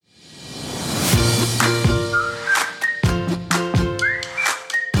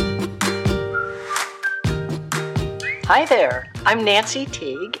Hi there, I'm Nancy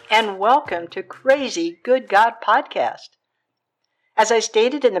Teague, and welcome to Crazy Good God Podcast. As I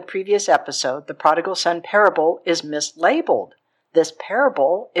stated in the previous episode, the prodigal son parable is mislabeled. This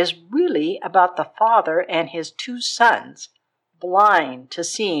parable is really about the father and his two sons, blind to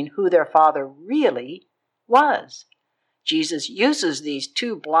seeing who their father really was. Jesus uses these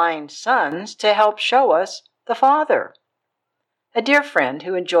two blind sons to help show us the Father. A dear friend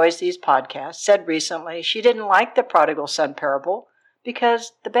who enjoys these podcasts said recently she didn't like the prodigal son parable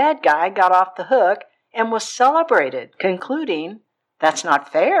because the bad guy got off the hook and was celebrated, concluding, "That's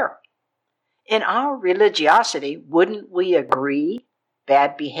not fair." In our religiosity, wouldn't we agree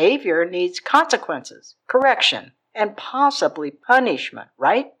bad behavior needs consequences, correction, and possibly punishment,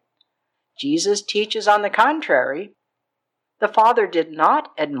 right? Jesus teaches on the contrary. The father did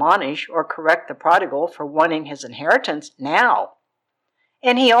not admonish or correct the prodigal for wanting his inheritance now.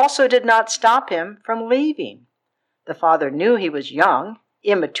 And he also did not stop him from leaving. The father knew he was young,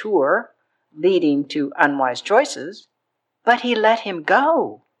 immature, leading to unwise choices, but he let him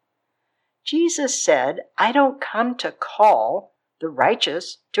go. Jesus said, "I don't come to call the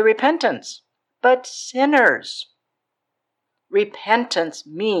righteous to repentance, but sinners." Repentance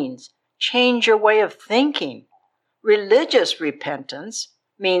means change your way of thinking. Religious repentance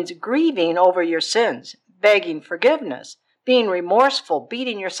means grieving over your sins, begging forgiveness, being remorseful,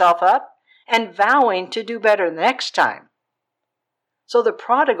 beating yourself up, and vowing to do better next time. So the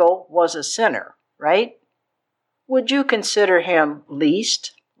prodigal was a sinner, right? Would you consider him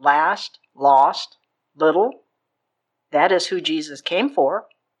least, last, lost, little? That is who Jesus came for,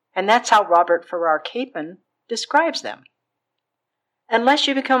 and that's how Robert Farrar Capon describes them. Unless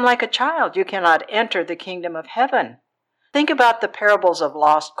you become like a child, you cannot enter the kingdom of heaven. Think about the parables of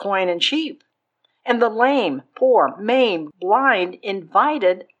lost coin and sheep, and the lame, poor, maimed, blind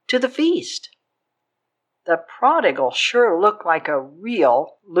invited to the feast. The prodigal sure looked like a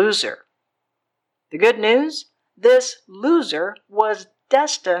real loser. The good news? This loser was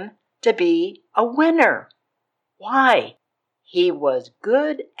destined to be a winner. Why? He was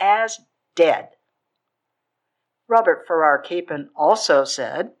good as dead. Robert Farrar Capon also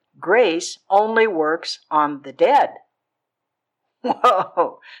said, "Grace only works on the dead."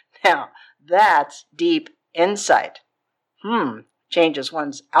 Whoa! Now, that's deep insight. Changes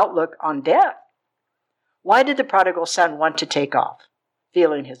one's outlook on death. Why did the prodigal son want to take off?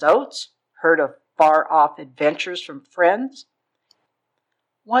 Feeling his oats? Heard of far-off adventures from friends?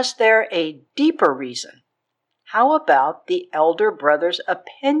 Was there a deeper reason? How about the elder brother's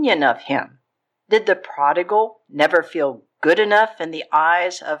opinion of him? Did the prodigal never feel good enough in the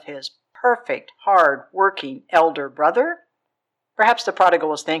eyes of his perfect, hard-working elder brother? Perhaps the prodigal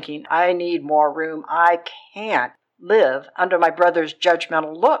was thinking, "I need more room. I can't live under my brother's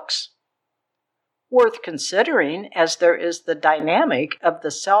judgmental looks." Worth considering, as there is the dynamic of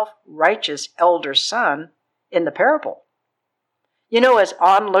the self-righteous elder son in the parable. You know, as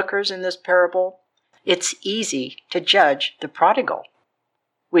onlookers in this parable, it's easy to judge the prodigal.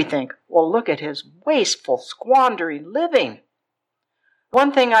 We think, well, look at his wasteful, squandering living.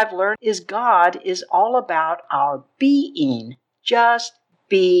 One thing I've learned is God is all about our being. Just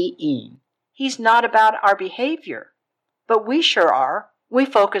being. He's not about our behavior. But we sure are. We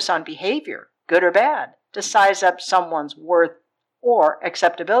focus on behavior, good or bad, to size up someone's worth or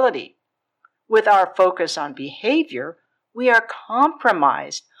acceptability. With our focus on behavior, we are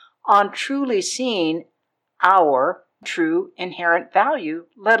compromised on truly seeing our true inherent value,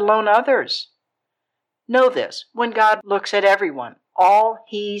 let alone others. Know this, when God looks at everyone, all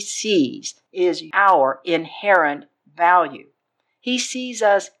he sees is our inherent value. He sees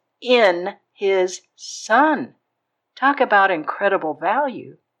us in his Son. Talk about incredible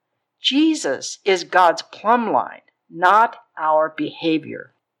value. Jesus is God's plumb line, not our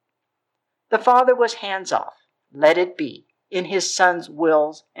behavior. The Father was hands-off, let it be, in his Son's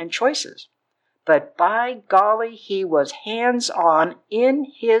wills and choices. But by golly, he was hands-on in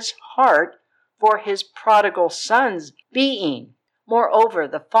his heart for his prodigal son's being. Moreover,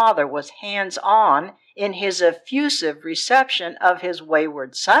 the Father was hands-on in his effusive reception of his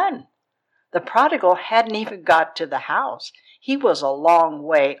wayward son. The prodigal hadn't even got to the house. He was a long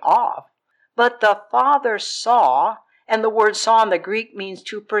way off. But the Father saw, and the word saw in the Greek means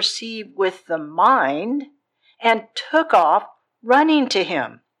to perceive with the mind, and took off running to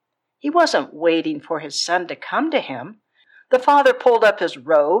him. He wasn't waiting for his son to come to him. The father pulled up his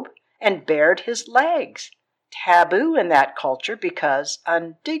robe and bared his legs. Taboo in that culture because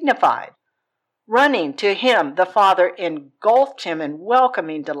undignified. Running to him, the father engulfed him in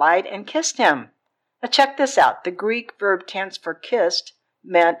welcoming delight and kissed him. Now check this out. The Greek verb tense for kissed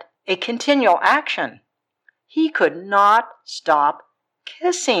meant a continual action. He could not stop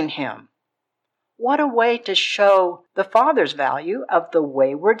kissing him. What a way to show the father's value of the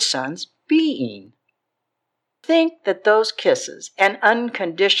wayward son's being. Think that those kisses and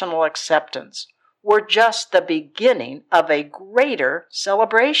unconditional acceptance were just the beginning of a greater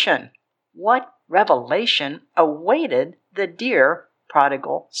celebration. What revelation awaited the dear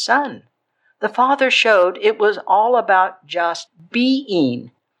prodigal son? The father showed it was all about just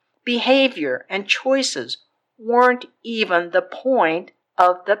being. Behavior and choices weren't even the point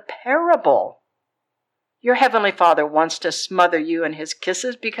of the parable. Your Heavenly Father wants to smother you in His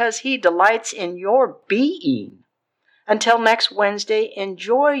kisses because He delights in your being. Until next Wednesday,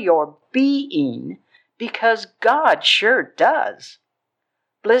 enjoy your being because God sure does.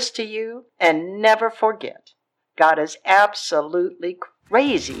 Bliss to you, and never forget, God is absolutely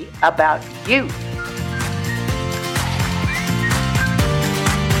crazy about you.